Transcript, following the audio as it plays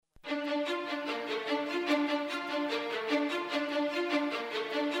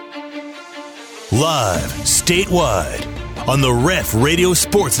Live, statewide, on the Ref Radio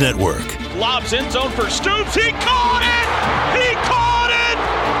Sports Network. Lobs end zone for Stoops. He caught it! He caught it!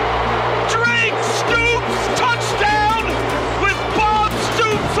 Drake Stoops, touchdown with Bob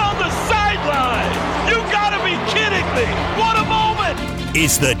Stoops on the sideline. You gotta be kidding me. What a moment!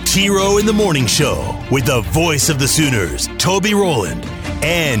 It's the T-Row in the Morning Show with the voice of the Sooners, Toby Rowland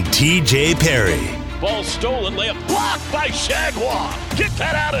and TJ Perry. Ball stolen, layup blocked by Shagwah. Get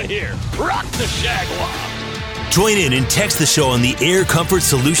that out of here. Rock the Shagwah. Join in and text the show on the Air Comfort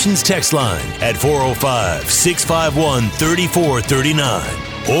Solutions text line at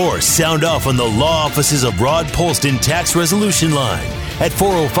 405-651-3439. Or sound off on the law offices of Rod Polston Tax Resolution line at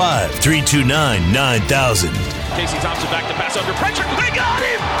 405-329-9000. Casey Thompson back to pass under pressure. They got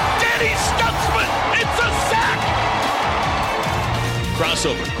him! Danny Stutzman! It's a sack!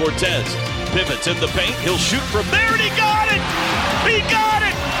 Crossover, Cortez pivots in the paint. He'll shoot from there, and he got it! He got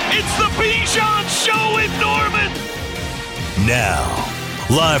it! It's the Bijan Show in Norman! Now,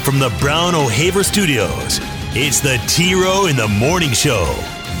 live from the Brown O'Haver Studios, it's the T-Row in the Morning Show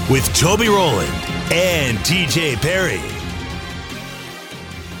with Toby Rowland and TJ Perry.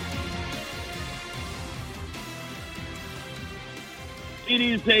 It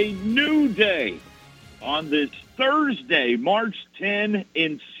is a new day on this Thursday, March 10,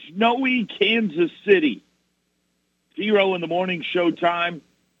 in snowy Kansas City. T-Row in the Morning Show time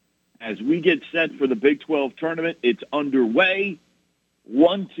as we get set for the Big 12 tournament. It's underway.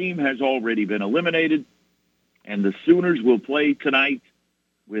 One team has already been eliminated, and the Sooners will play tonight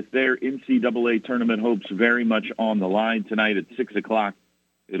with their NCAA tournament hopes very much on the line tonight at 6 o'clock.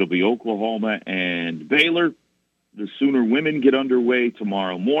 It'll be Oklahoma and Baylor. The Sooner women get underway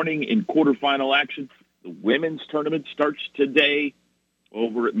tomorrow morning in quarterfinal action. The women's tournament starts today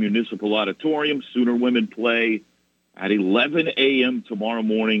over at Municipal Auditorium. Sooner women play at 11 a.m. tomorrow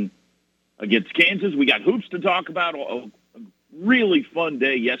morning against Kansas. We got hoops to talk about. A really fun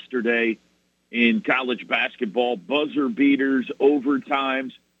day yesterday in college basketball. Buzzer beaters,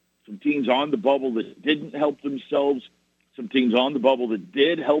 overtimes. Some teams on the bubble that didn't help themselves. Some teams on the bubble that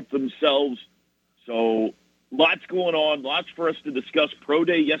did help themselves. So lots going on, lots for us to discuss. Pro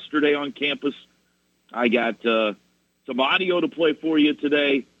Day yesterday on campus. I got some audio to play for you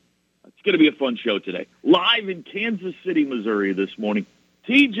today. It's going to be a fun show today. Live in Kansas City, Missouri this morning.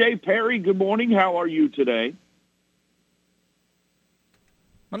 TJ Perry, good morning. How are you today?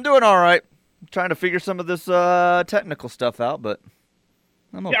 I'm doing all right. I'm trying to figure some of this technical stuff out, but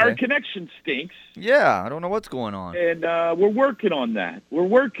I'm okay. Our connection stinks. Yeah, I don't know what's going on. And we're working on that.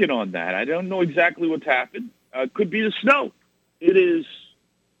 I don't know exactly what's happened. Could be the snow. It is.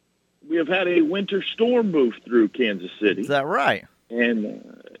 We have had a winter storm move through Kansas City. Is that right?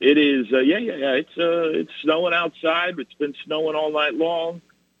 And it is, it's snowing outside. It's been snowing all night long.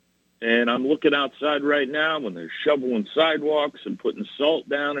 And I'm looking outside right now when they're shoveling sidewalks and putting salt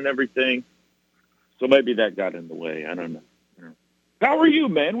down and everything. So maybe that got in the way. I don't know. How are you,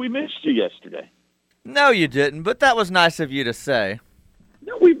 man? We missed you yesterday. No, you didn't, but that was nice of you to say.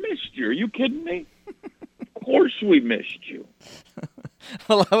 No, we missed you. Are you kidding me? Of course we missed you.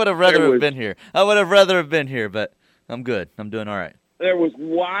 Well, I would have rather have been here. But I'm good. I'm doing all right. There was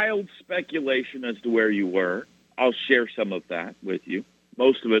wild speculation as to where you were. I'll share some of that with you.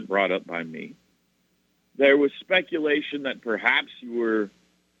 Most of it brought up by me. There was speculation that perhaps you were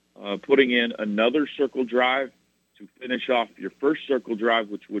putting in another circle drive to finish off your first circle drive,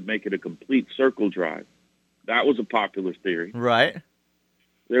 which would make it a complete circle drive. That was a popular theory. Right.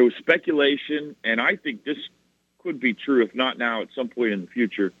 There was speculation, and I think this could be true, if not now, at some point in the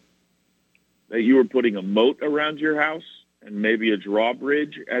future, that you were putting a moat around your house and maybe a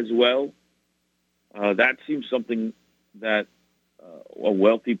drawbridge as well. That seems something that a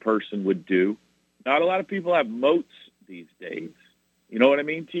wealthy person would do. Not a lot of people have moats these days. You know what I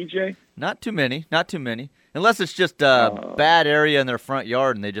mean, TJ? Not too many. Unless it's just a bad area in their front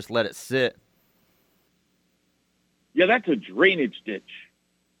yard and they just let it sit. Yeah, that's a drainage ditch.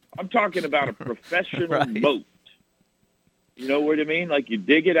 I'm talking about a professional Right. moat. You know what I mean? Like you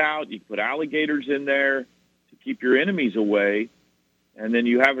dig it out, you put alligators in there to keep your enemies away, and then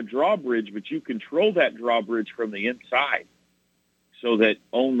you have a drawbridge, but you control that drawbridge from the inside so that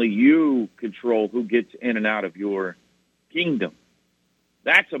only you control who gets in and out of your kingdom.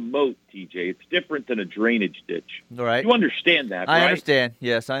 That's a moat, TJ. It's different than a drainage ditch. Right. You understand that, right? I understand.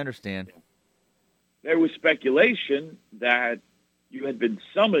 Yes, I understand. There was speculation that you had been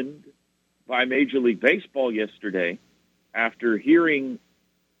summoned by Major League Baseball yesterday after hearing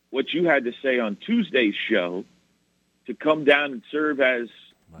what you had to say on Tuesday's show to come down and serve as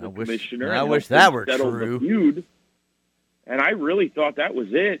the commissioner. I wish that were settle true. The feud. And I really thought that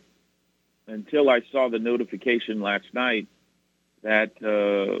was it. until I saw the notification last night that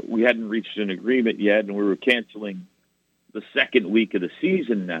we hadn't reached an agreement yet, and we were canceling the second week of the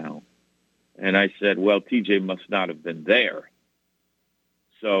season now. And I said, well, TJ must not have been there.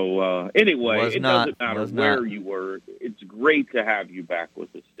 So anyway, it doesn't matter where you were. It's great to have you back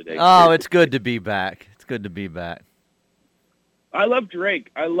with us today. Oh, it's good to be back. It's good to be back. I love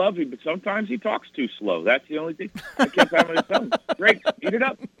Drake. I love him, but sometimes he talks too slow. That's the only thing. I kept having to tell him, Drake, speed it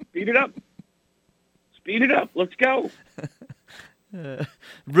up. Speed it up. Speed it up. Let's go.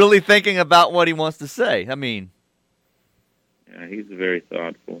 Really thinking about what he wants to say. I mean. Yeah, he's very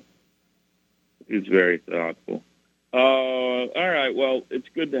thoughtful. He's very thoughtful. All right, well, it's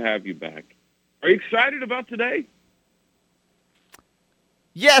good to have you back. Are you excited about today?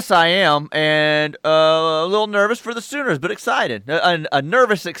 Yes, I am, and a little nervous for the Sooners, but excited. A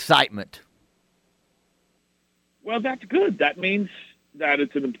nervous excitement. Well, that's good. That means that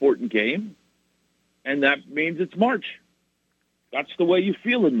it's an important game, and that means it's March. That's the way you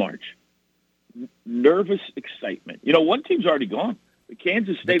feel in March. Nervous excitement. You know, one team's already gone. The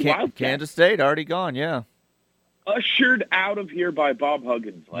Kansas State Wildcats. Kansas State already gone, yeah. Ushered out of here by Bob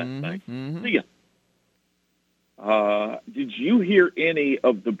Huggins last night. Mm-hmm. See ya. Did you hear any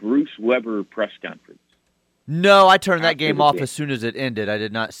of the Bruce Weber press conference? No, I turned that game off as soon as it ended. I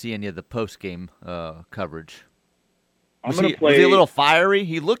did not see any of the post-game coverage. Was he a little fiery?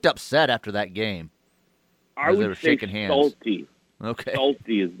 He looked upset after that game. I would say salty. Okay.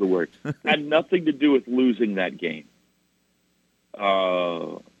 Salty is the word. Had nothing to do with losing that game.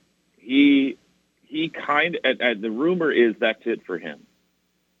 He kind of, the rumor is that's it for him.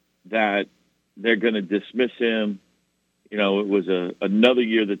 That they're going to dismiss him. You know, it was another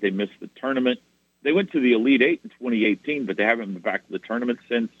year that they missed the tournament. They went to the Elite Eight in 2018, but they haven't been back to the tournament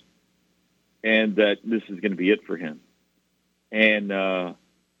since. And that this is going to be it for him. And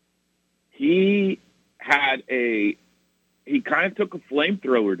he kind of took a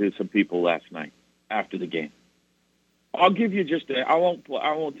flamethrower to some people last night after the game. I'll give you I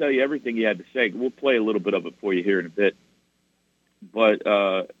won't tell you everything he had to say. We'll play a little bit of it for you here in a bit. But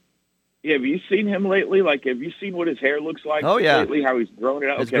have you seen him lately? Like, have you seen what his hair looks like? Oh, yeah. Lately, how he's grown it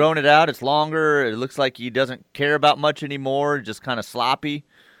out? He's grown it out. It's longer. It looks like he doesn't care about much anymore. Just kind of sloppy.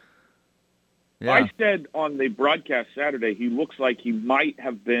 Yeah. I said on the broadcast Saturday, he looks like he might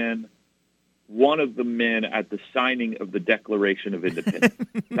have been one of the men at the signing of the Declaration of Independence.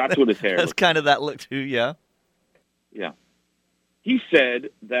 That's what his hair That's looks kind of that look, too, yeah. Yeah. He said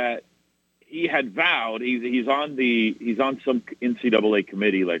that he had vowed he's on some NCAA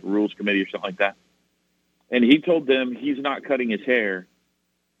committee, like rules committee or something like that. And he told them he's not cutting his hair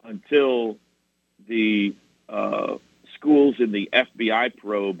until the schools in the FBI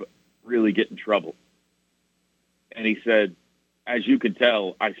probe really get in trouble. And he said, as you can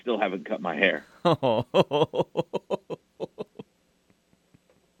tell, I still haven't cut my hair.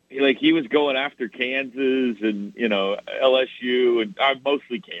 Like, he was going after Kansas and, you know, LSU and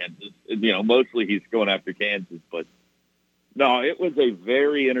mostly Kansas. And, you know, mostly he's going after Kansas. But, no, it was a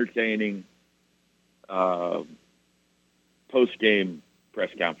very entertaining post-game press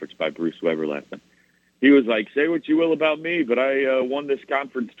conference by Bruce Weber last night. He was like, say what you will about me, but I won this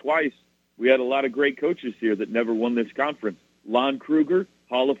conference twice. We had a lot of great coaches here that never won this conference. Lon Kruger,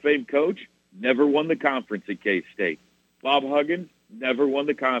 Hall of Fame coach, never won the conference at K-State. Bob Huggins, never won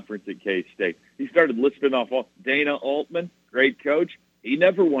the conference at K-State. He started listing off all Dana Altman, great coach. He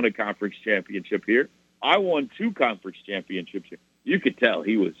never won a conference championship here. I won 2 conference championships here. You could tell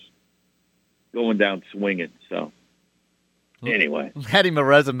he was going down swinging. So, anyway. Had him a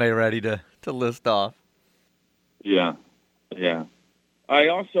resume ready to list off. Yeah. I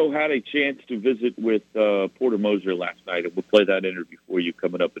also had a chance to visit with Porter Moser last night, and we'll play that interview for you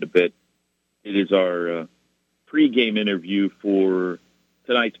coming up in a bit. It is our pregame interview for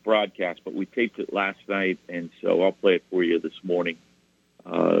tonight's broadcast, but we taped it last night, and so I'll play it for you this morning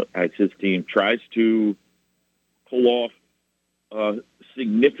as his team tries to pull off a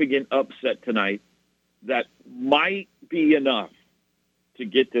significant upset tonight that might be enough to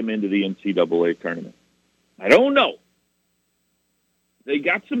get them into the NCAA tournament. I don't know. They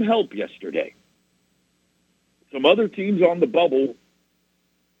got some help yesterday. Some other teams on the bubble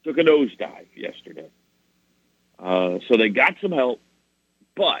took a nosedive yesterday. So they got some help,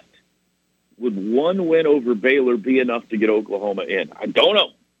 but would one win over Baylor be enough to get Oklahoma in? I don't know.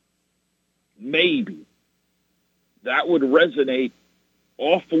 Maybe. That would resonate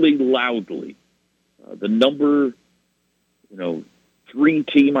awfully loudly. The number, 3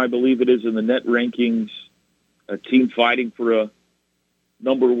 team, I believe it is, in the net rankings, a team fighting for a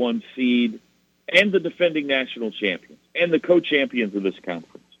number 1 seed, and the defending national champions, and the co-champions of this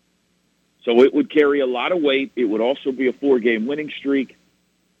conference. So it would carry a lot of weight. It would also be a 4-game winning streak.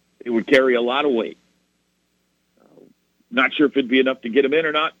 It would carry a lot of weight. Not sure if it'd be enough to get them in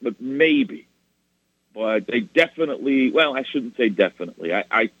or not, but maybe. But they definitely, well, I shouldn't say definitely.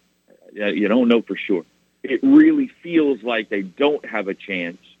 I you don't know for sure. It really feels like they don't have a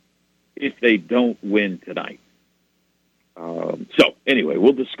chance if they don't win tonight. So anyway,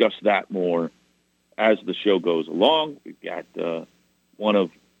 we'll discuss that more as the show goes along. We've got one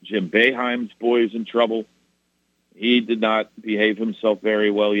of Jim Boeheim's boys in trouble. He did not behave himself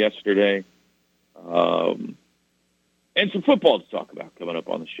very well yesterday. And some football to talk about coming up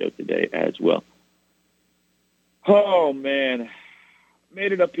on the show today as well. Oh, man.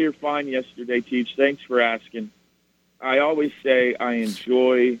 Made it up here fine yesterday, Teach. Thanks for asking. I always say I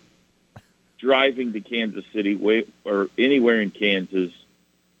enjoy driving to Kansas City or anywhere in Kansas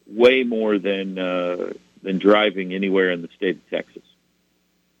way more than driving anywhere in the state of Texas.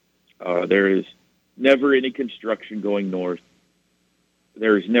 There is never any construction going north.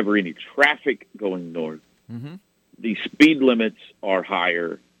 There is never any traffic going north. Mm-hmm. The speed limits are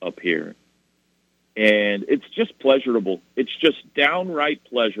higher up here. And it's just pleasurable. It's just downright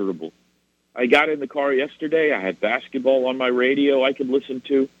pleasurable. I got in the car yesterday. I had basketball on my radio I could listen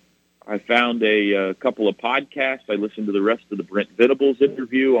to. I found a couple of podcasts. I listened to the rest of the Brent Venables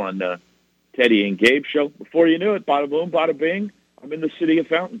interview on Teddy and Gabe show. Before you knew it, bada boom, bada bing, I'm in the city of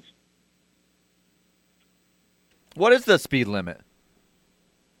fountains. What is the speed limit?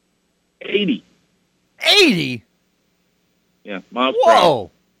 80. 80? Yeah, miles per hour.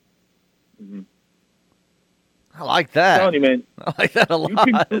 Whoa. Mm-hmm. I like that. I'm telling you, man. I like that a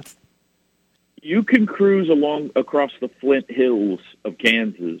lot. You can cruise across the Flint Hills of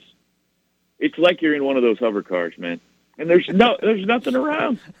Kansas. It's like you're in one of those hover cars, man. And there's nothing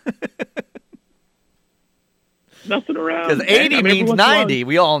around. Nothing around. Because 80 means 90.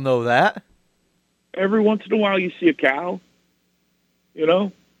 We all know that. Every once in a while you see a cow. You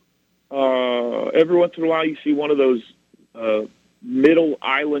know? Every once in a while you see one of those middle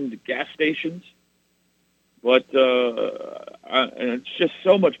island gas stations. But it's just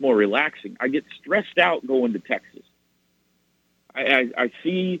so much more relaxing. I get stressed out going to Texas. I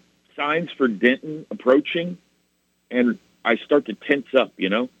see signs for Denton approaching, and I start to tense up, you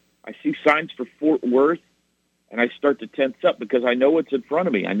know. I see signs for Fort Worth, and I start to tense up because I know what's in front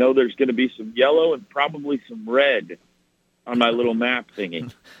of me. I know there's going to be some yellow and probably some red on my little map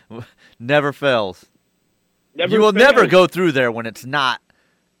thingy. Never fails. You will never go through there when it's not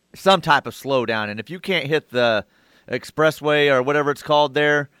some type of slowdown. And if you can't hit the expressway or whatever it's called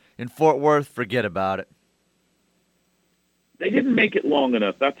there in Fort Worth, forget about it. They didn't make it long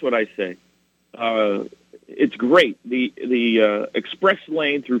enough. That's what I say. It's great. The express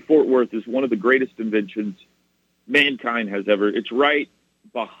lane through Fort Worth is one of the greatest inventions mankind has ever. It's right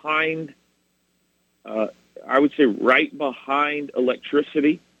behind, I would say right behind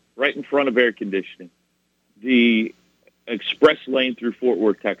electricity, right in front of air conditioning. The express lane through Fort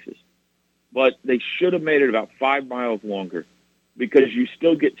Worth, Texas. But they should have made it about 5 miles longer because you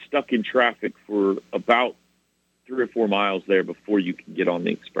still get stuck in traffic for about 3 or 4 miles there before you can get on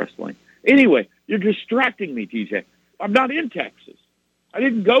the express lane. Anyway, you're distracting me, TJ. I'm not in Texas. I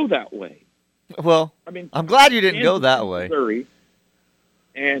didn't go that way. Well, I mean, I'm glad you didn't go that way. Missouri,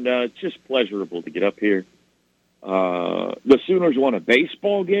 and it's just pleasurable to get up here. The Sooners won a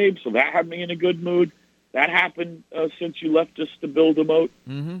baseball game, so that had me in a good mood. That happened since you left us to build a moat.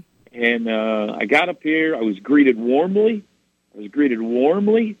 Mm-hmm. And I got up here. I was greeted warmly.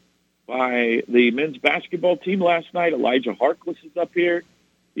 By the men's basketball team last night. Elijah Harkless is up here.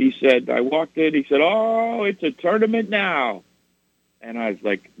 He said, I walked in. He said, oh, it's a tournament now. And I was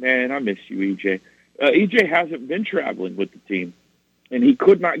like, man, I miss you, EJ. EJ hasn't been traveling with the team, and he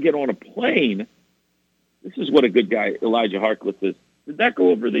could not get on a plane. This is what a good guy Elijah Harkless is. Did that go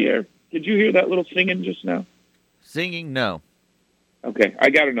over the air? Did you hear that little singing just now? Singing, no. Okay, I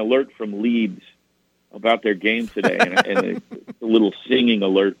got an alert from Leeds about their game today, and a little singing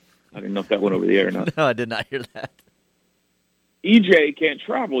alert. I didn't know if that went over the air or not. No, I did not hear that. EJ can't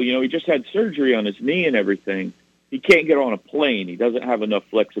travel. You know, he just had surgery on his knee and everything. He can't get on a plane. He doesn't have enough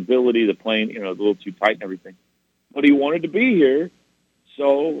flexibility. The plane, you know, is a little too tight and everything. But he wanted to be here,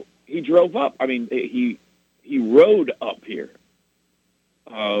 so he drove up. I mean, he rode up here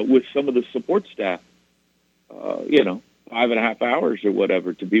with some of the support staff, 5.5 hours or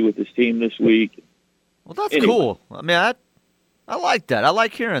whatever to be with his team this week. Well, that's cool. I mean, I like that. I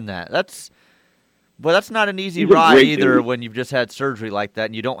like hearing that. That's not an easy ride either dude. When you've just had surgery like that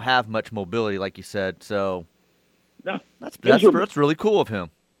and you don't have much mobility, like you said. So no, that's really cool of him.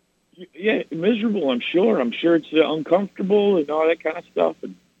 Yeah, miserable. I'm sure. I'm sure it's uncomfortable and all that kind of stuff.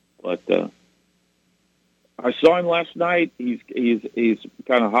 And But I saw him last night. He's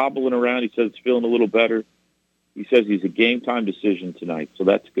kind of hobbling around. He says he's feeling a little better. He says he's a game-time decision tonight, so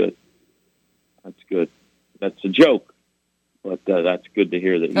that's good. That's good. That's a joke, but that's good to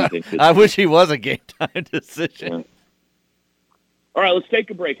hear that he thinks it's I wish he was a game-time decision. Yeah. All right, let's take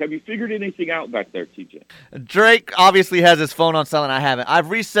a break. Have you figured anything out back there, TJ? Drake obviously has his phone on silent. I haven't. I've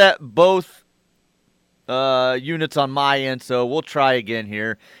reset both units on my end, so we'll try again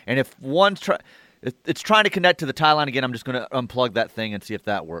here. And if it's trying to connect to the tie line again, I'm just going to unplug that thing and see if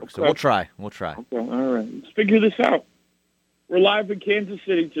that works. Okay. So we'll try. Okay, all right. Let's figure this out. We're live in Kansas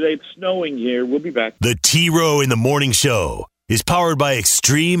City today. It's snowing here. We'll be back. The T-Row in the Morning Show is powered by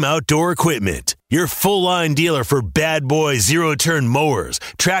Extreme Outdoor Equipment, your full-line dealer for bad boy zero-turn mowers,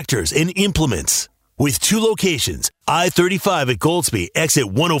 tractors, and implements. With 2 locations, I-35 at Goldsby, exit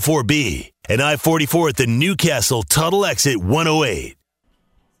 104B, and I-44 at the Newcastle Tuttle exit 108.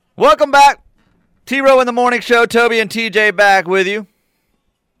 Welcome back. T-Row in the Morning Show. Toby and TJ back with you.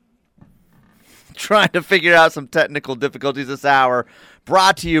 Trying to figure out some technical difficulties this hour.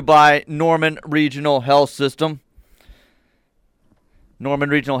 Brought to you by Norman Regional Health System.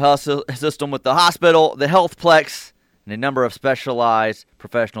 Norman Regional Health System with the hospital, the Healthplex, and a number of specialized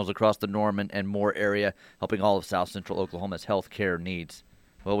professionals across the Norman and Moore area, helping all of South Central Oklahoma's health care needs.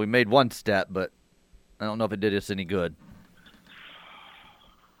 Well, we made one step, but I don't know if it did us any good.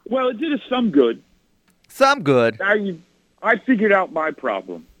 Well, it did us some good. Some good. Now I figured out my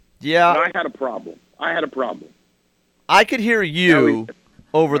problem. Yeah. And I had a problem. I could hear you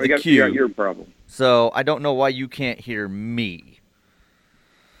over the cue. You got your problem. So I don't know why you can't hear me.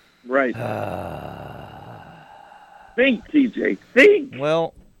 Right. Think, TJ. Think.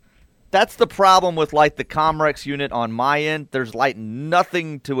 Well, that's the problem with, like, the Comrex unit on my end. There's, like,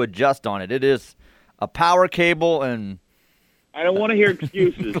 nothing to adjust on it. It is a power cable and... I don't want to hear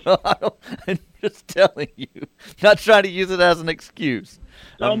excuses. I'm just telling you. Not trying to use it as an excuse.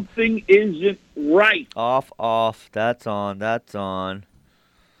 Something isn't right. Off. That's on. Huh.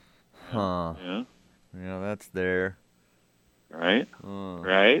 Yeah. Yeah, that's there. Right.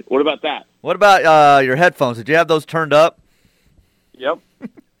 Right. What about that? What about your headphones? Did you have those turned up? Yep.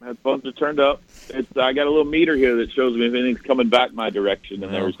 Headphones are turned up. I got a little meter here that shows me if anything's coming back my direction,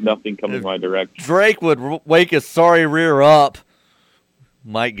 and there was nothing coming my direction. Drake would wake his sorry rear up.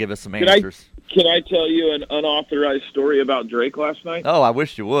 Might give us some answers. Can I tell you an unauthorized story about Drake last night? Oh, I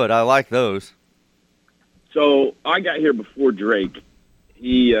wish you would. I like those. So I got here before Drake.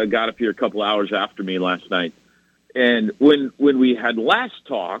 He got up here a couple hours after me last night. And when we had last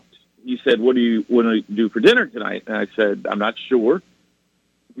talked, he said, "What do you want to do for dinner tonight?" And I said, "I'm not sure.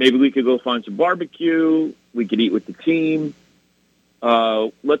 Maybe we could go find some barbecue. We could eat with the team.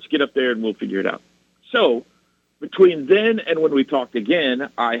 Let's get up there and we'll figure it out." So between then and when we talked again,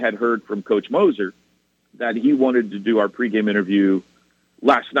 I had heard from Coach Moser that he wanted to do our pregame interview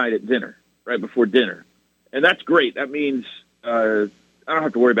last night at dinner, right before dinner. And that's great. That means I don't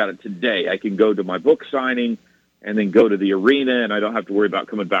have to worry about it today. I can go to my book signing and then go to the arena, and I don't have to worry about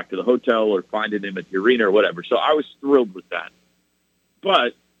coming back to the hotel or finding him at the arena or whatever. So I was thrilled with that.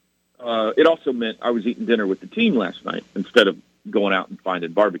 But it also meant I was eating dinner with the team last night instead of going out and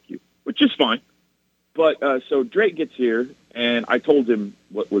finding barbecue, which is fine. But so Drake gets here, and I told him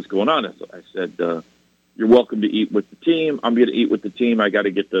what was going on. I said, "You're welcome to eat with the team. I'm going to eat with the team. I got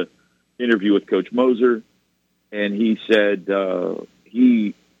to get the interview with Coach Moser." And he said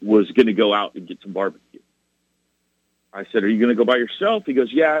he was going to go out and get some barbecue. I said, "Are you going to go by yourself?" He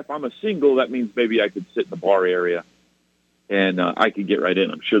goes, "Yeah, if I'm a single, that means maybe I could sit in the bar area and I could get right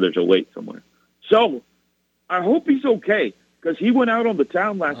in. I'm sure there's a wait somewhere." So I hope he's okay, because he went out on the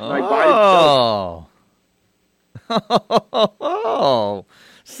town last night by himself. Oh,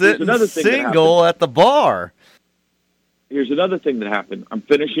 sitting single at the bar. Here's another thing that happened. I'm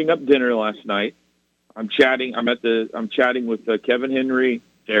finishing up dinner last night. I'm chatting. I'm chatting with Kevin Henry,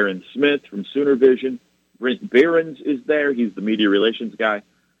 Darren Smith from Sooner Vision. Brent Behrens is there. He's the media relations guy.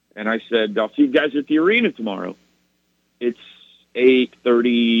 And I said, "I'll see you guys at the arena tomorrow." It's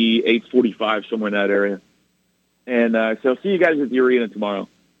 8:30, 8:45, somewhere in that area. And so I'll see you guys at the arena tomorrow.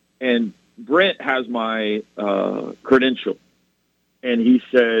 And Brent has my credential. And he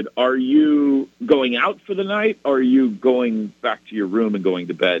said, "Are you going out for the night, or are you going back to your room and going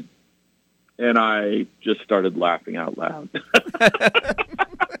to bed?" And I just started laughing out loud.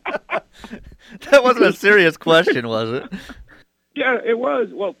 That wasn't a serious question, was it? Yeah, it was.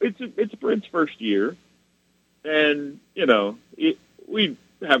 Well, it's Brent's first year. And, we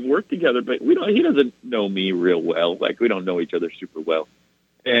have worked together, but he doesn't know me real well. Like, we don't know each other super well.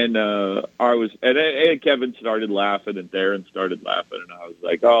 And Kevin started laughing, and Darren started laughing, and I was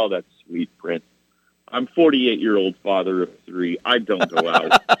like, "Oh, that's sweet, Prince. I'm 48-year-old father of 3. I don't go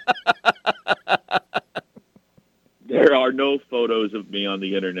out. There are no photos of me on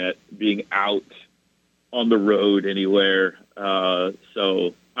the internet being out on the road anywhere.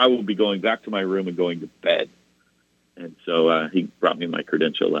 So I will be going back to my room and going to bed." And so he brought me my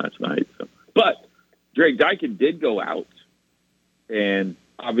credential last night. So. But Drake Dykin did go out, and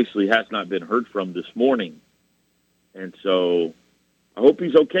obviously has not been heard from this morning. And so I hope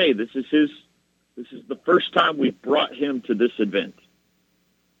he's okay. This is the first time we brought him to this event.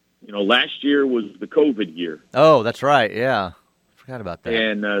 You know, last year was the COVID year. Oh, that's right. Yeah. Forgot about that.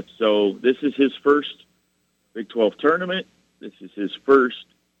 And so this is his first Big 12 tournament. This is his first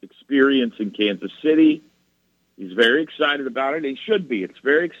experience in Kansas City. He's very excited about it. He should be. It's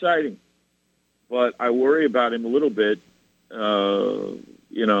very exciting. But I worry about him a little bit,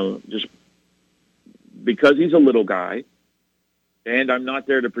 just because he's a little guy, and I'm not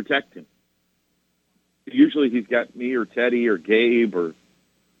there to protect him. Usually he's got me or Teddy or Gabe or,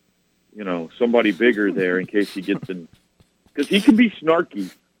 somebody bigger there in case he gets in. Because he can be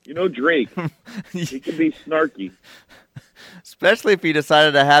snarky. You know Drake. He can be snarky. Especially if he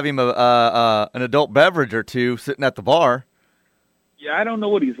decided to have him an adult beverage or two sitting at the bar. Yeah, I don't know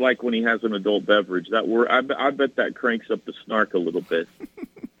what he's like when he has an adult beverage. I bet that cranks up the snark a little bit.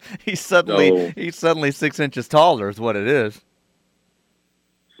 He's suddenly 6 inches taller is what it is.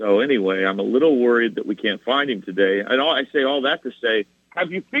 So anyway, I'm a little worried that we can't find him today. And I say all that to say,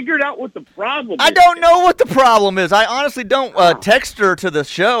 have you figured out what the problem is? I don't know what the problem is. I honestly don't text her to the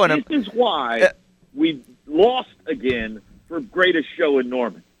show. And this is why we lost again for greatest show in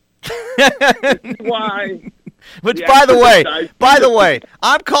Norman. This is why. Which, by the way,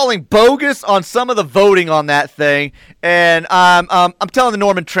 I'm calling bogus on some of the voting on that thing, and I'm telling the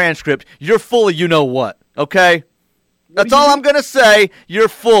Norman transcript, you're full of you-know-what, okay? That's all I'm going to say. You're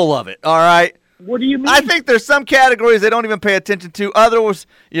full of it, all right? What do you mean? I think there's some categories they don't even pay attention to. Others,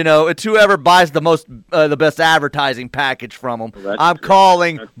 it's whoever buys the best advertising package from them. Well, I'm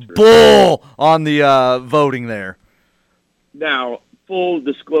calling bull on the voting there. Now, full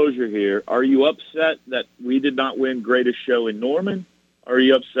disclosure here, are you upset that we did not win greatest show in Norman? Or are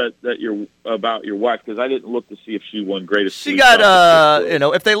you upset that about your wife? Because I didn't look to see if she won greatest. She got,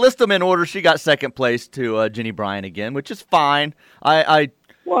 if they list them in order, she got second place to Jenny Bryan again, which is fine.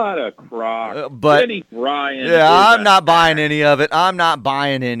 What a crock. But Jenny Bryan. Yeah, I'm not buying any of it.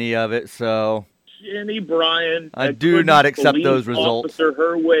 So Jenny Bryan. I do not accept those results. Officer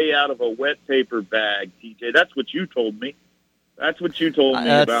her way out of a wet paper bag, TJ. That's what you told me. That's what you told me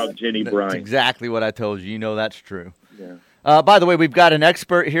about Jenny Bryan. That's exactly what I told you. You know that's true. Yeah. By the way, we've got an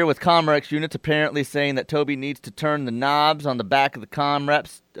expert here with Comrex units apparently saying that Toby needs to turn the knobs on the back of the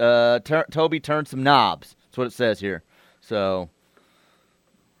Comreps. Toby turned some knobs. That's what it says here. So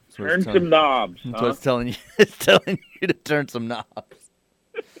turn some knobs. That's what it's telling you. It's telling you to turn some knobs.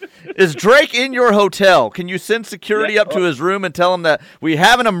 Is Drake in your hotel? Can you send security up to his room and tell him that we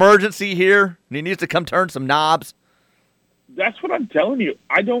have an emergency here and he needs to come turn some knobs? That's what I'm telling you.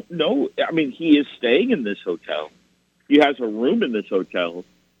 I don't know. I mean, he is staying in this hotel. He has a room in this hotel,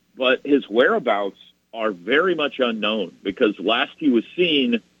 but his whereabouts are very much unknown because last he was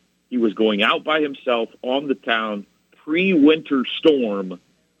seen, he was going out by himself on the town pre-winter storm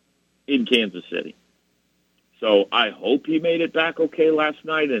in Kansas City. So I hope he made it back okay last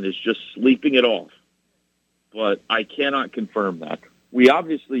night and is just sleeping it off. But I cannot confirm that. We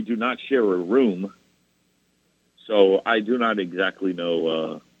obviously do not share a room. So I do not exactly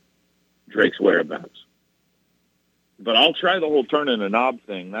know Drake's whereabouts. But I'll try the whole turning a knob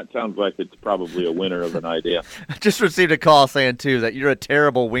thing. That sounds like it's probably a winner of an idea. I just received a call saying, too, that you're a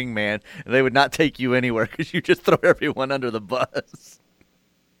terrible wingman, and they would not take you anywhere because you just throw everyone under the bus.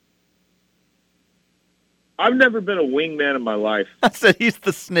 I've never been a wingman in my life. I said he's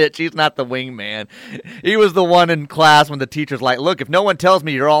the snitch. He's not the wingman. He was the one in class when the teacher's like, look, if no one tells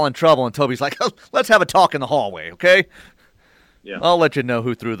me, you're all in trouble. And Toby's like, oh, let's have a talk in the hallway, okay? Yeah. I'll let you know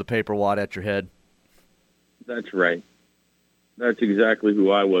who threw the paper wad at your head. That's right. That's exactly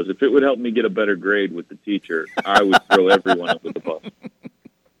who I was. If it would help me get a better grade with the teacher, I would throw everyone up with the bus.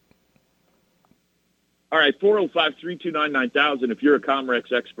 All right, 405-329-9000. If you're a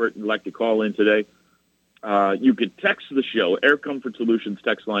Comrex expert and would like to call in today, you could text the show, Air Comfort Solutions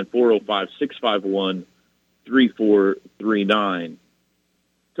text line 405-651-3439.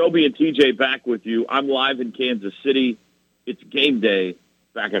 Toby and TJ back with you. I'm live in Kansas City. It's game day.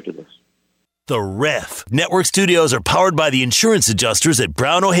 Back after this. The Ref Network Studios are powered by the insurance adjusters at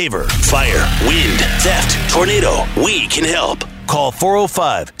Brown O'Haver. Fire, wind, theft, tornado. We can help. Call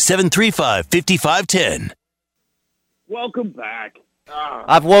 405-735-5510. Welcome back.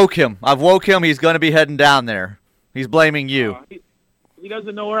 I've woke him. He's going to be heading down there. He's blaming you. He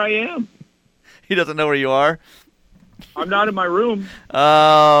doesn't know where I am. He doesn't know where you are? I'm not in my room.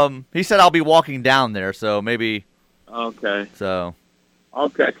 He said I'll be walking down there, so maybe. Okay. So. I'll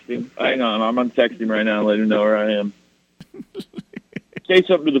text him. Hang on. I'm on texting right now. Let him know where I am. Say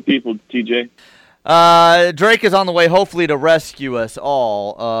something to the people, TJ. Drake is on the way, hopefully, to rescue us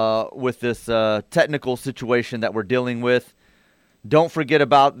all with this technical situation that we're dealing with. Don't forget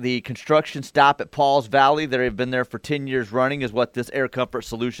about the construction stop at Pauls Valley. They've been there for 10 years running, is what this Air Comfort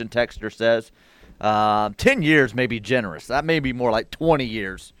Solution texter says. 10 years may be generous. That may be more like 20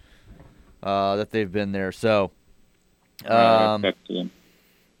 years that they've been there. So, good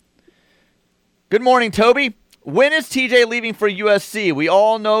morning, Toby. When is TJ leaving for USC? We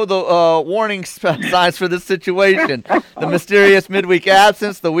all know the warning signs for this situation. The mysterious midweek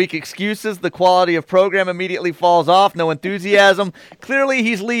absence, the weak excuses, the quality of program immediately falls off, no enthusiasm. Clearly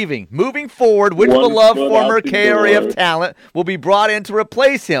he's leaving. Moving forward, which beloved former KRF talent will be brought in to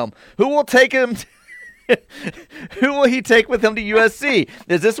replace him? Who will take him? Who will he take with him to USC?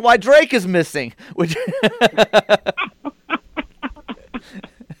 Is this why Drake is missing?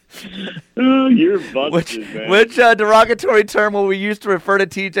 You're busted, man. Which derogatory term will we use to refer to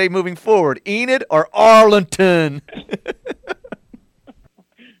TJ moving forward? Enid or Arlington?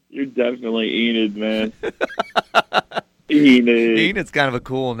 You're definitely Enid, man. Enid. Enid's kind of a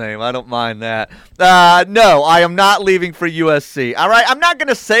cool name. I don't mind that. No, I am not leaving for USC. All right, I'm not going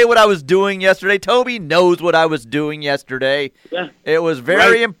to say what I was doing yesterday. Toby knows what I was doing yesterday. Yeah. It was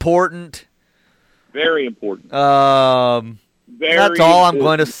very important. Very important. That's all I'm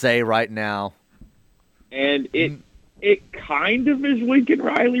going to say right now. And it kind of is Lincoln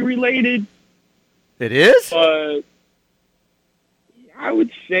Riley related. It is? But I would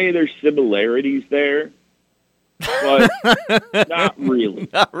say there's similarities there. But not really.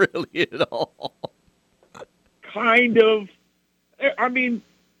 Not really at all. Kind of. I mean,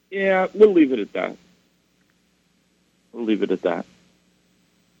 yeah, we'll leave it at that.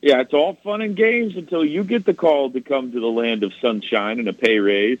 Yeah, it's all fun and games until you get the call to come to the land of sunshine and a pay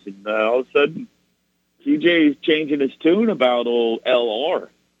raise, and all of a sudden, TJ is changing his tune about old LR.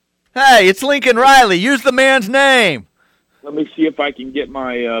 Hey, it's Lincoln Riley. Use the man's name. Let me see if I can get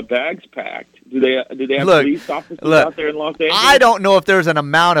my bags packed. Do they have police officers out there in Los Angeles? I don't know if there's an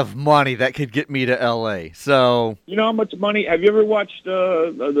amount of money that could get me to L.A., so... You know how much money? Have you ever watched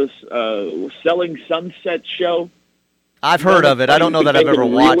this Selling Sunset show? I've heard of it. I don't know that I've ever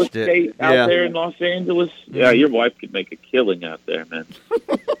watched it. Out there in Los Angeles? Mm-hmm. Yeah, your wife could make a killing out there, man.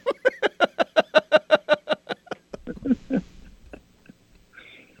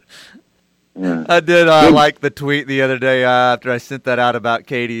 Yeah. I did like the tweet the other day after I sent that out about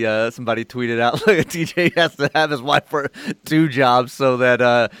Katie. Somebody tweeted out, TJ has to have his wife for 2 jobs so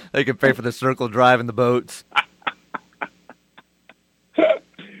that they can pay for the Circle Drive and the boats.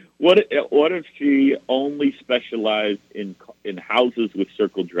 What if she only specialized in houses with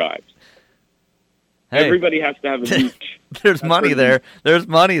Circle Drives? Hey, everybody has to have a beach. There's money there. There's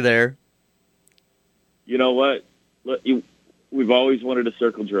money there. You know what? We've always wanted a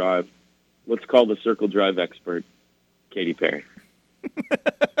Circle Drive. Let's call the Circle Drive expert, Katy Perry.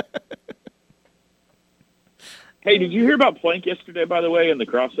 Hey, did you hear about Plank yesterday, by the way, in the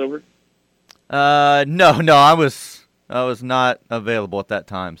crossover? No, I was not available at that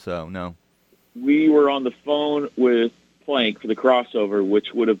time, so no. We were on the phone with Plank for the crossover,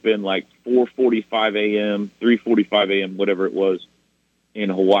 which would have been like 4:45 a.m., 3:45 a.m., whatever it was,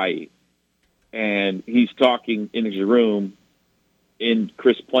 in Hawaii. And he's talking in his room in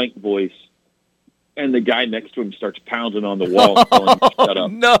Chris Plank voice, and the guy next to him starts pounding on the wall, telling him to shut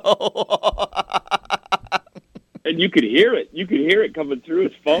up. No. And you could hear it. You could hear it coming through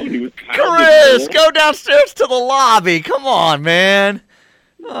his phone. He was pounding. Chris, go downstairs to the lobby. Come on, man.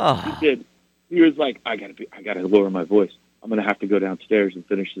 Oh. He did. He was like, I gotta lower my voice. I'm gonna have to go downstairs and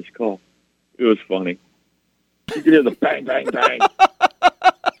finish this call. It was funny. You could hear the bang, bang, bang.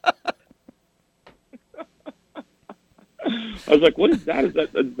 I was like, what is that? Is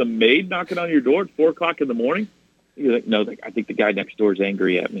that the maid knocking on your door at 4 o'clock in the morning? He's like, no, I think the guy next door is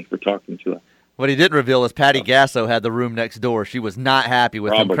angry at me for talking to him. What he didn't reveal is Patty Gasso had the room next door. She was not happy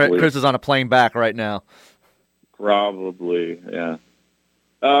with him. Chris is on a plane back right now. Probably, yeah.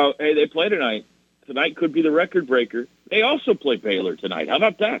 Hey, they play tonight. Tonight could be the record breaker. They also play Baylor tonight. How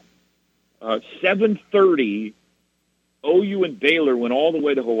about that? 7:30, OU and Baylor went all the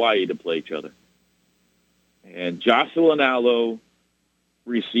way to Hawaii to play each other. And Jocelyn Allo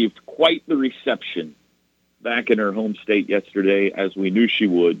received quite the reception back in her home state yesterday, as we knew she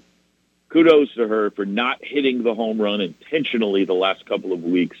would. Kudos to her for not hitting the home run intentionally the last couple of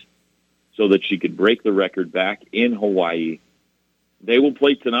weeks so that she could break the record back in Hawaii. They will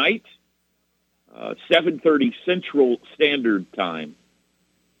play tonight, 7:30 Central Standard Time.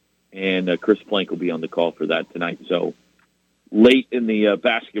 And Chris Plank will be on the call for that tonight. So late in the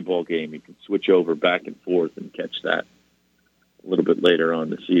basketball game, you can switch over back and forth and catch that a little bit later on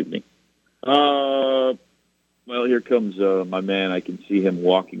this evening. Well, here comes my man. I can see him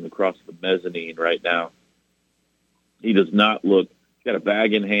walking across the mezzanine right now. He does not look, he's got a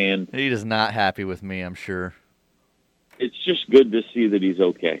bag in hand. He is not happy with me, I'm sure. It's just good to see that he's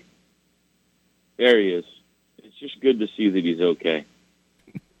okay. There he is. It's just good to see that he's okay.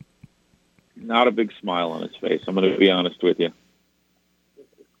 Not a big smile on his face, I'm going to be honest with you.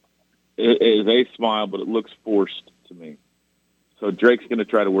 It is a smile, but it looks forced to me. So Drake's going to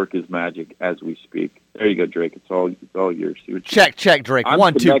try to work his magic as we speak. There you go, Drake. It's all yours. See what check, Drake. I'm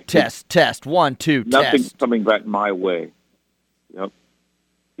 1, 2, test. 1, 2, test. Nothing's coming back my way. Yep.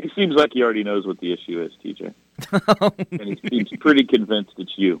 He seems like he already knows what the issue is, TJ. And he seems pretty convinced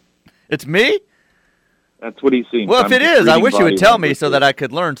it's you. It's me? That's what he seems. Well, if it is, I wish you would tell me so that I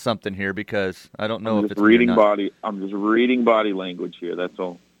could learn something here, because I don't know if it's reading me or not. body. I'm just reading body language here. That's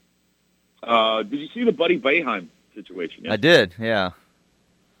all. Did you see the Buddy Boeheim situation? I did. Yeah.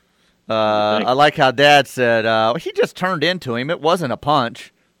 I like how Dad said he just turned into him. It wasn't a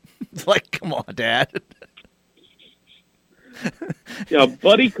punch. It's like, come on, Dad. Yeah,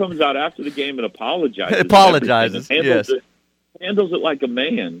 Buddy comes out after the game and apologizes. Yes. Handles it like a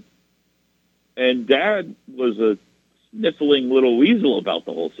man. And Dad was a sniffling little weasel about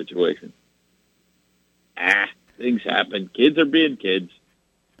the whole situation. Things happen. Kids are being kids.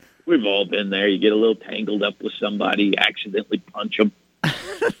 We've all been there. You get a little tangled up with somebody, you accidentally punch them.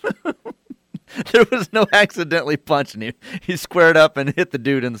 There was no accidentally punching him. He squared up and hit the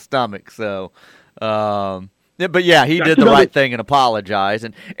dude in the stomach. So, but yeah, he did the right thing and apologized.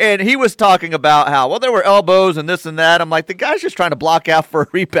 And he was talking about how, well, there were elbows and this and that. I'm like, the guy's just trying to block out for a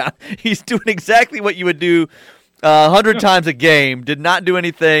rebound. He's doing exactly what you would do 100 times a game. Did not do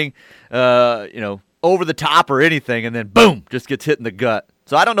anything, over the top or anything. And then, boom, just gets hit in the gut.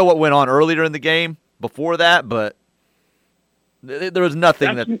 So I don't know what went on earlier in the game before that, but there was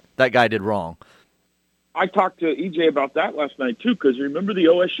nothing that guy did wrong. I talked to EJ about that last night, too, because remember the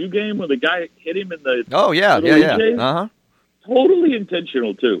OSU game where the guy hit him in the... Oh, yeah. Uh-huh. Totally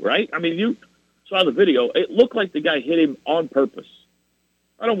intentional, too, right? I mean, you saw the video. It looked like the guy hit him on purpose.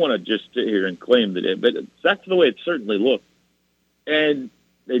 I don't want to just sit here and claim that but that's the way it certainly looked. And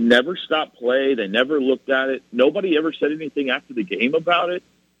they never stopped play. They never looked at it. Nobody ever said anything after the game about it.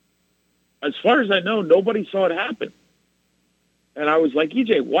 As far as I know, nobody saw it happen. And I was like,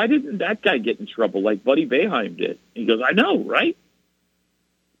 EJ, why didn't that guy get in trouble like Buddy Boeheim did? He goes, I know, right?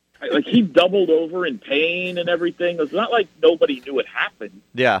 Like, he doubled over in pain and everything. It's not like nobody knew it happened.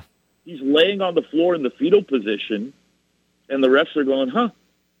 Yeah. He's laying on the floor in the fetal position, and the refs are going,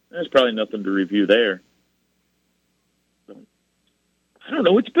 there's probably nothing to review there. So, I don't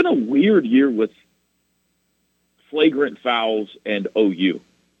know. It's been a weird year with flagrant fouls and OU.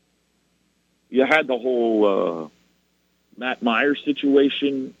 You had the whole... Matt Myers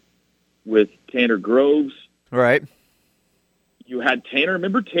situation with Tanner Groves. Right. You had Tanner.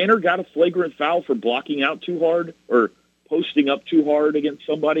 Remember Tanner got a flagrant foul for blocking out too hard or posting up too hard against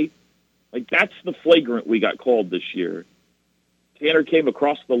somebody? Like, that's the flagrant we got called this year. Tanner came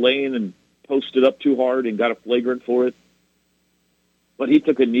across the lane and posted up too hard and got a flagrant for it. But he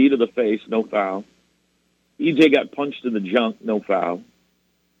took a knee to the face, no foul. EJ got punched in the junk, no foul.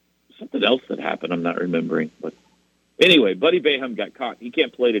 Something else that happened, I'm not remembering, but... Anyway, Buddy Boeheim got caught. He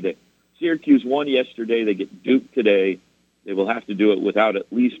can't play today. Syracuse won yesterday. They get duped today. They will have to do it without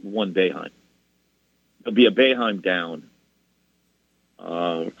at least one Boeheim. There'll be a Boeheim down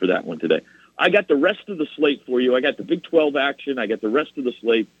for that one today. I got the rest of the slate for you. I got the Big 12 action. I got the rest of the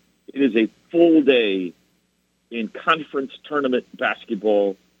slate. It is a full day in conference tournament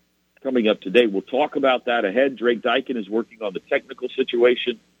basketball coming up today. We'll talk about that ahead. Drake Dykin is working on the technical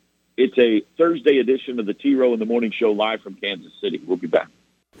situation. It's a Thursday edition of the T-Row in the Morning Show live from Kansas City. We'll be back.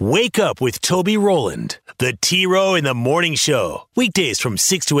 Wake up with Toby Rowland. The T-Row in the Morning Show. Weekdays from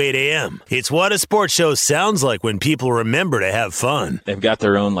 6 to 8 a.m. It's what a sports show sounds like when people remember to have fun. They've got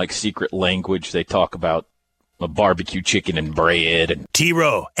their own, secret language. They talk about a barbecue chicken and bread. And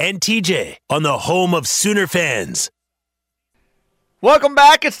T-Row and TJ on the home of Sooner fans. Welcome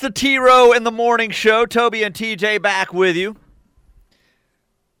back. It's the T-Row in the Morning Show. Toby and TJ back with you.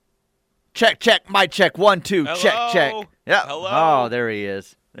 Check, mic check, 1, 2, Hello? check. Yeah. Hello? Oh, there he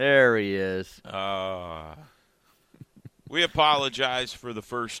is. We apologize for the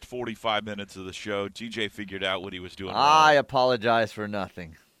first 45 minutes of the show. TJ figured out what he was doing wrong. I apologize for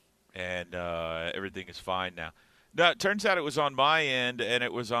nothing. And everything is fine now. No, it turns out it was on my end, and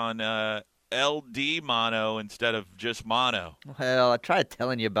it was on LD mono instead of just mono. Well, I tried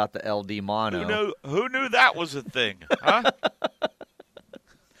telling you about the LD mono. Who knew that was a thing, huh?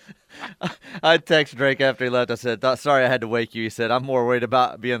 I texted Drake after he left. I said, sorry I had to wake you. He said, I'm more worried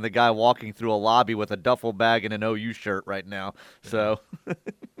about being the guy walking through a lobby with a duffel bag and an OU shirt right now. So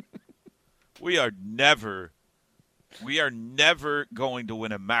we are never going to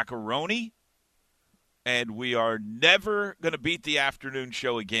win a macaroni, and we are never going to beat the afternoon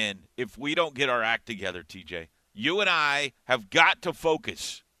show again if we don't get our act together, TJ. You and I have got to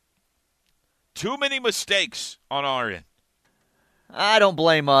focus. Too many mistakes on our end. I don't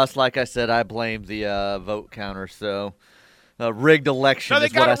blame us. Like I said, I blame the vote counter. So, rigged election no,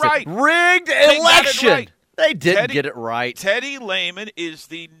 is what I said. Right. Rigged election. Right. They didn't get it right. Teddy Lehman is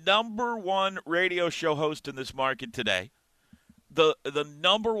the number one radio show host in this market today. The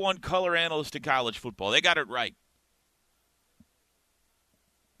number one color analyst in college football. They got it right.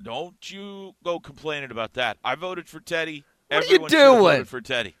 Don't you go complaining about that. I voted for Teddy. What Everyone are you doing? Voted for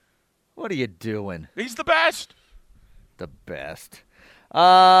Teddy. What are you doing? He's the best. The best.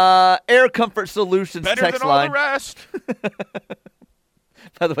 Air Comfort Solutions better text than line. All the rest.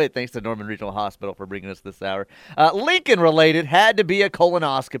 By the way, thanks to Norman Regional Hospital for bringing us this hour. Lincoln related, had to be a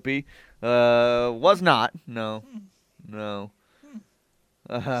colonoscopy. Was not. No.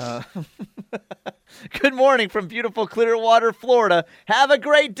 Good morning from beautiful Clearwater, Florida. Have a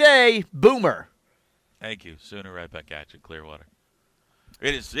great day, Boomer. Thank you. Sooner right back at you, Clearwater.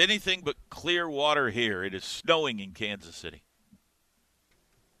 It is anything but clear water here. It is snowing in Kansas City.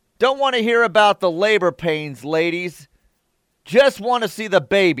 Don't want to hear about the labor pains, ladies. Just want to see the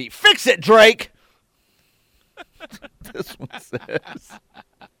baby. Fix it, Drake. This one says.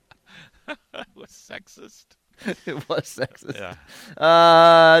 It was sexist. It was sexist.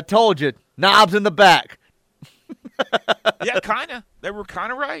 Yeah. Told you. Knobs in the back. Yeah, kind of. They were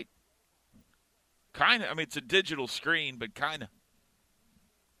kind of right. Kind of. I mean, it's a digital screen, but kind of.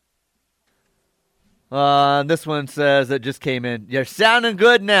 This one says it just came in. You're sounding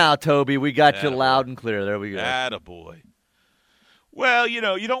good now, Toby. We got you loud and clear. There we go. Attaboy. Well, you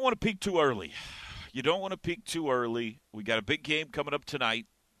don't want to peak too early. You don't want to peak too early. We got a big game coming up tonight,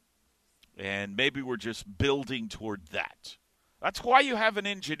 and maybe we're just building toward that. That's why you have an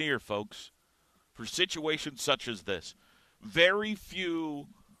engineer, folks, for situations such as this. Very few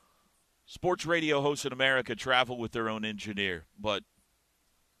sports radio hosts in America travel with their own engineer, but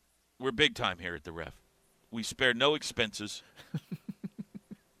we're big time here at the Ref. We spare no expenses.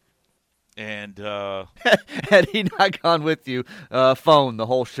 And had he not gone with you, phone the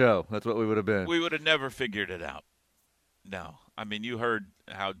whole show. That's what we would have been. We would have never figured it out. No. I mean, you heard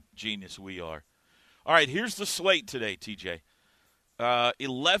how genius we are. All right, here's the slate today, TJ.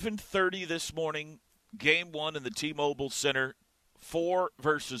 11:30 this morning, game one in the T-Mobile Center, 4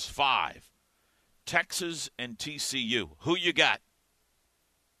 versus 5. Texas and TCU. Who you got?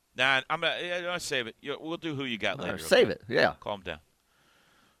 Nah, I'm gonna save it. We'll do who you got later. Save it, yeah. Calm down.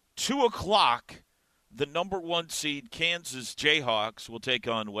 2 o'clock, the number 1 seed Kansas Jayhawks will take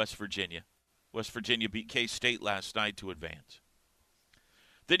on West Virginia. West Virginia beat K-State last night to advance.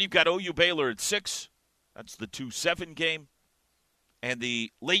 Then you've got OU Baylor at 6. That's the 2-7 game. And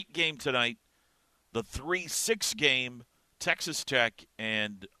the late game tonight, the 3-6 game, Texas Tech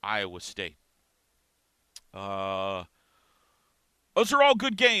and Iowa State. Those are all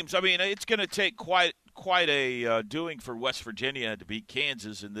good games. I mean, it's going to take quite a doing for West Virginia to beat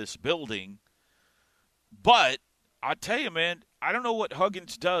Kansas in this building. But I'll tell you, man, I don't know what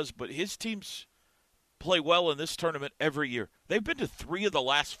Huggins does, but his teams play well in this tournament every year. They've been to 3 of the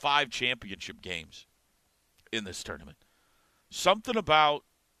last 5 championship games in this tournament. Something about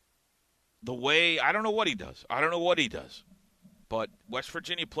the way, I don't know what he does. But West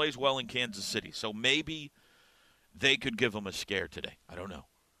Virginia plays well in Kansas City, so maybe they could give them a scare today. I don't know.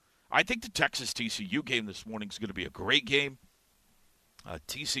 I think the Texas-TCU game this morning is going to be a great game.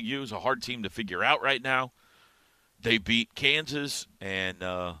 TCU is a hard team to figure out right now. They beat Kansas and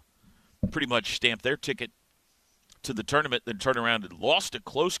pretty much stamped their ticket to the tournament, then turned around and lost a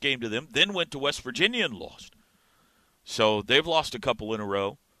close game to them, then went to West Virginia and lost. So they've lost a couple in a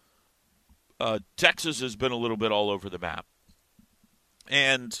row. Texas has been a little bit all over the map.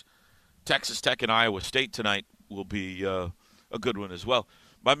 And Texas Tech and Iowa State tonight will be a good one as well.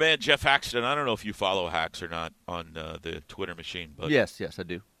 My man Jeff Haxton, I don't know if you follow Hax or not on the Twitter machine. But yes, I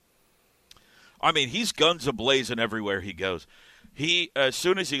do. I mean, he's guns a-blazing everywhere he goes. He, as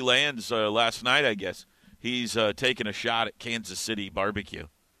soon as he lands last night, I guess, he's taking a shot at Kansas City barbecue.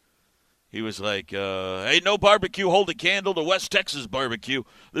 He was like, "Hey, no barbecue, hold a candle to West Texas barbecue.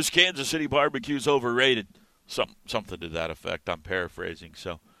 This Kansas City barbecue's overrated." Something to that effect. I'm paraphrasing.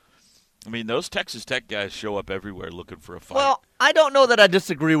 So, I mean, those Texas Tech guys show up everywhere looking for a fight. Well, I don't know that I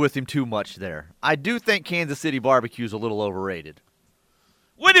disagree with him too much there. I do think Kansas City barbecue's a little overrated.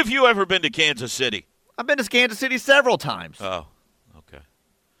 When have you ever been to Kansas City? I've been to Kansas City several times. Oh, okay.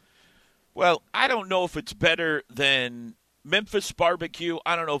 Well, I don't know if it's better than Memphis barbecue.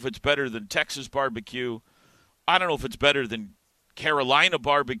 I don't know if it's better than Texas barbecue. I don't know if it's better than Carolina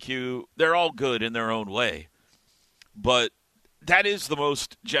barbecue. They're all good in their own way. But that is the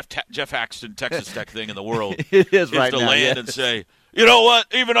most Jeff Haxton Texas Tech thing in the world. It is right to now, land yes. and say, you know what?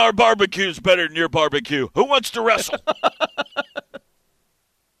 Even our barbecue's better than your barbecue. Who wants to wrestle?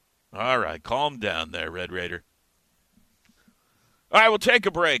 All right, calm down there, Red Raider. All right, we'll take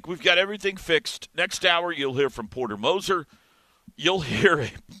a break. We've got everything fixed. Next hour, you'll hear from Porter Moser. You'll hear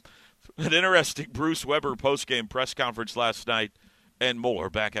an interesting Bruce Weber postgame press conference last night and more.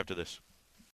 Back after this.